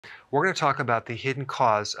we're going to talk about the hidden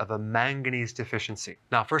cause of a manganese deficiency.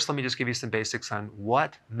 Now, first, let me just give you some basics on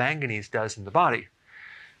what manganese does in the body.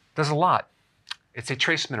 It does a lot. It's a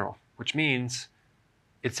trace mineral, which means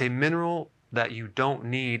it's a mineral that you don't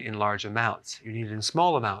need in large amounts. You need it in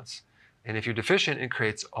small amounts. And if you're deficient, it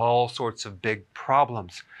creates all sorts of big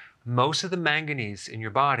problems. Most of the manganese in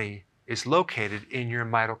your body is located in your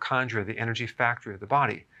mitochondria, the energy factory of the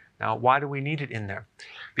body. Now, why do we need it in there?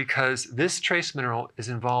 Because this trace mineral is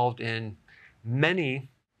involved in many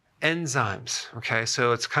enzymes, okay?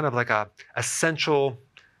 So it's kind of like a essential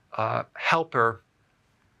helper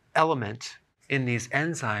element in these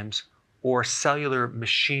enzymes or cellular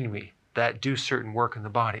machinery that do certain work in the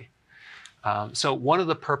body. So one of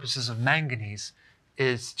the purposes of manganese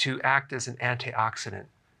is to act as an antioxidant.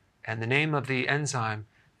 And the name of the enzyme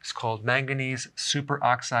is called manganese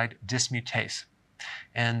superoxide dismutase.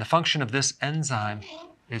 And the function of this enzyme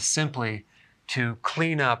is simply to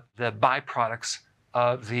clean up the byproducts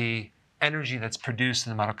of the energy that's produced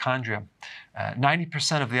in the mitochondria.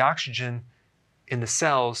 90% of the oxygen in the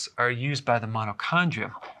cells are used by the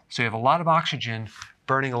mitochondria. So you have a lot of oxygen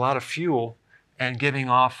burning a lot of fuel and giving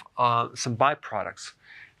off some byproducts.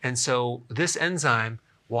 And so this enzyme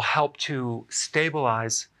will help to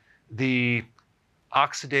stabilize the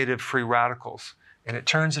oxidative free radicals, and it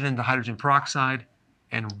turns it into hydrogen peroxide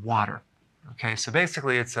and water. Okay, so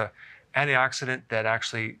basically it's an antioxidant that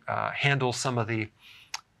actually handles some of the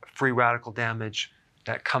free radical damage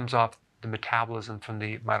that comes off the metabolism from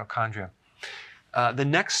the mitochondria. The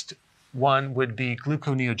next one would be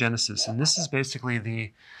gluconeogenesis, and this is basically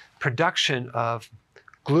the production of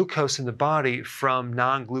glucose in the body from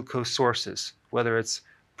non-glucose sources, whether it's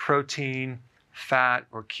protein, fat,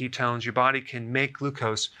 or ketones. Your body can make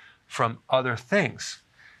glucose from other things.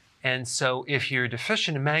 And so if you're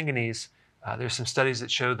deficient in manganese, there's some studies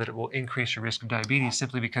that show that it will increase your risk of diabetes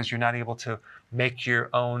simply because you're not able to make your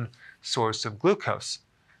own source of glucose.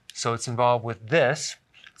 So it's involved with this.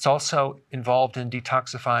 It's also involved in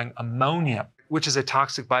detoxifying ammonia, which is a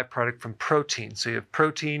toxic byproduct from protein. So you have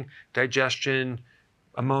protein, digestion,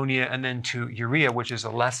 ammonia, and then to urea, which is a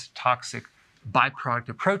less toxic byproduct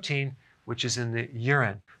of protein, which is in the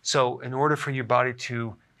urine. So in order for your body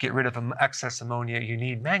to get rid of excess ammonia, you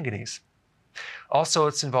need manganese. Also,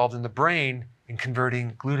 it's involved in the brain in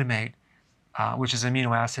converting glutamate, which is an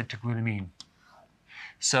amino acid, to glutamine.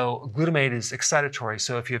 So glutamate is excitatory.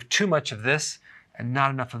 So if you have too much of this and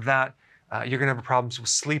not enough of that, you're going to have problems with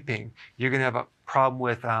sleeping. You're going to have a problem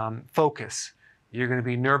with focus. You're going to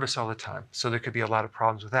be nervous all the time. So there could be a lot of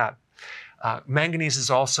problems with that. Manganese is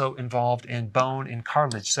also involved in bone and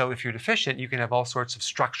cartilage. So if you're deficient, you can have all sorts of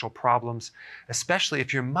structural problems, especially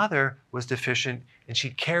if your mother was deficient and she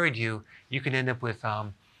carried you. You can end up with,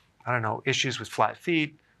 issues with flat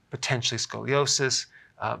feet, potentially scoliosis,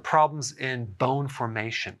 problems in bone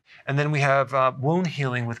formation. And then we have wound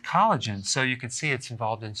healing with collagen. So you can see it's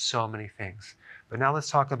involved in so many things. But now let's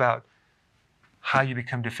talk about how you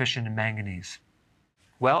become deficient in manganese.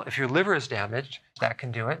 Well, if your liver is damaged, that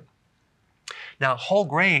can do it. Now, whole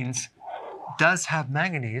grains does have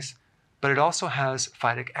manganese, but it also has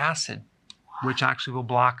phytic acid, which actually will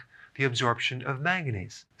block the absorption of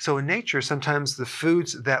manganese. So in nature, sometimes the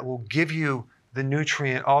foods that will give you the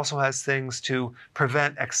nutrient also has things to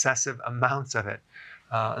prevent excessive amounts of it.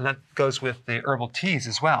 And that goes with the herbal teas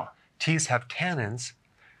as well. Teas have tannins,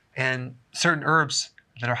 and certain herbs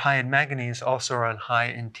that are high in manganese also are high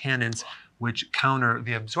in tannins, which counter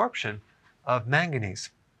the absorption of manganese.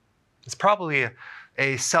 It's probably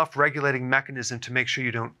a self-regulating mechanism to make sure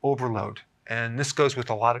you don't overload. And this goes with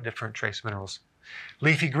a lot of different trace minerals.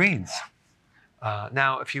 Leafy greens.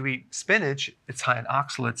 Now, if you eat spinach, it's high in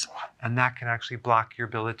oxalates, and that can actually block your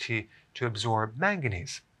ability to absorb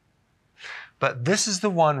manganese. But this is the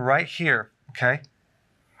one right here, okay?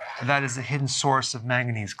 That is the hidden source of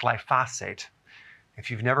manganese, glyphosate. If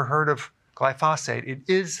you've never heard of glyphosate, it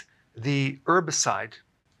is the herbicide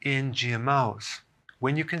in GMOs.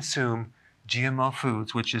 When you consume GMO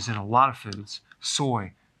foods, which is in a lot of foods,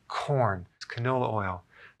 soy, corn, canola oil.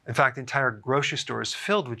 In fact, the entire grocery store is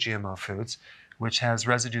filled with GMO foods, which has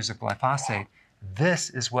residues of glyphosate. This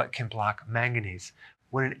is what can block manganese.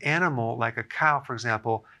 When an animal, like a cow, for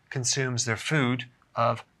example, consumes their food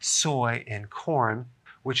of soy and corn,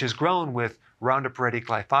 which is grown with Roundup Ready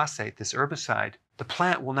glyphosate, this herbicide, the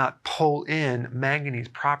plant will not pull in manganese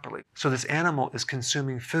properly. So this animal is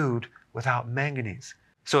consuming food without manganese.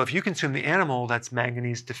 So if you consume the animal that's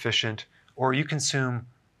manganese deficient, or you consume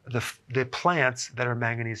the plants that are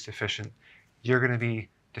manganese deficient, you're going to be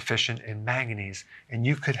deficient in manganese, and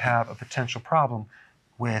you could have a potential problem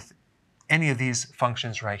with any of these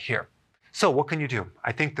functions right here. So what can you do?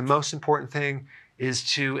 I think the most important thing is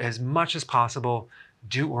to, as much as possible,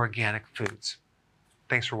 do organic foods.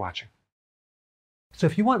 Thanks for watching. So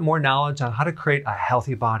if you want more knowledge on how to create a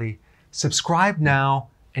healthy body, subscribe now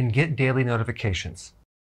and get daily notifications.